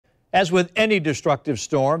As with any destructive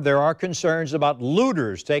storm, there are concerns about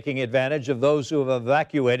looters taking advantage of those who have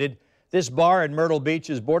evacuated. This bar in Myrtle Beach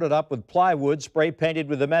is boarded up with plywood spray painted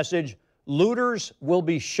with the message, "Looters will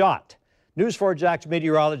be shot." News 4 Jax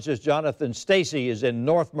meteorologist Jonathan Stacy is in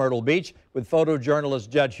North Myrtle Beach with photojournalist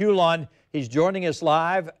Judd Hulon. He's joining us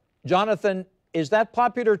live. Jonathan, is that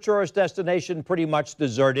popular tourist destination pretty much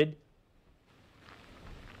deserted?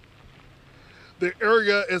 The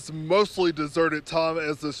area is mostly deserted, Tom,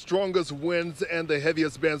 as the strongest winds and the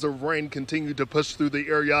heaviest bands of rain continue to push through the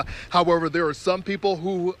area. However, there are some people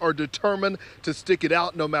who are determined to stick it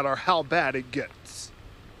out no matter how bad it gets.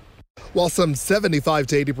 While some 75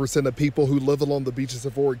 to 80% of people who live along the beaches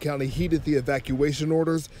of Horry County heeded the evacuation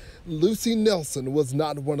orders, Lucy Nelson was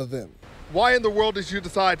not one of them. Why in the world did you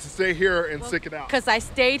decide to stay here and stick it out? Because I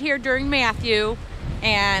stayed here during Matthew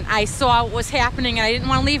and I saw what was happening and I didn't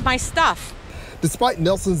want to leave my stuff. Despite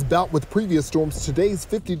Nelson's bout with previous storms, today's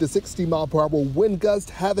 50 to 60 mile per hour wind gusts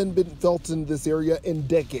haven't been felt in this area in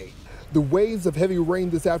decades. The waves of heavy rain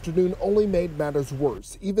this afternoon only made matters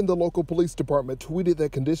worse. Even the local police department tweeted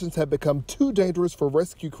that conditions had become too dangerous for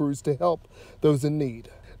rescue crews to help those in need.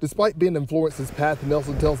 Despite being in Florence's path,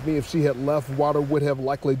 Nelson tells me if she had left, water would have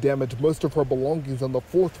likely damaged most of her belongings on the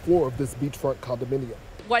 4th floor of this beachfront condominium.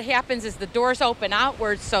 What happens is the doors open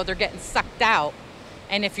outwards, so they're getting sucked out.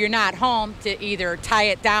 And if you're not home to either tie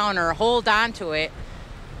it down or hold on to it,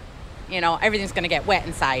 you know, everything's going to get wet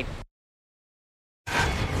inside.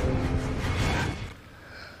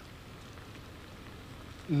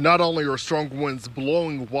 Not only are strong winds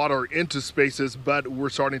blowing water into spaces, but we're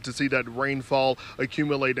starting to see that rainfall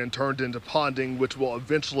accumulate and turn into ponding, which will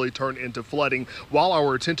eventually turn into flooding. While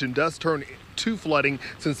our attention does turn to flooding,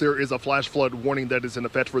 since there is a flash flood warning that is in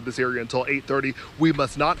effect for this area until 8:30, we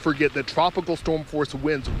must not forget that tropical storm force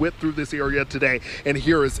winds whipped through this area today. And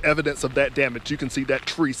here is evidence of that damage. You can see that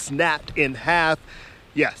tree snapped in half.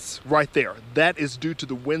 Yes, right there. That is due to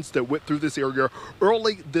the winds that whipped through this area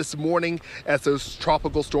early this morning as those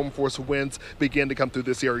tropical storm force winds began to come through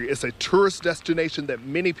this area. It's a tourist destination that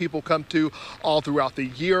many people come to all throughout the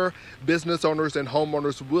year. Business owners and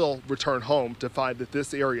homeowners will return home to find that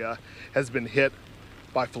this area has been hit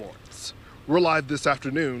by Florence. We're live this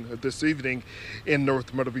evening in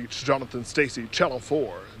North Myrtle Beach. Jonathan Stacy, Channel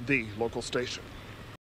 4, the local station.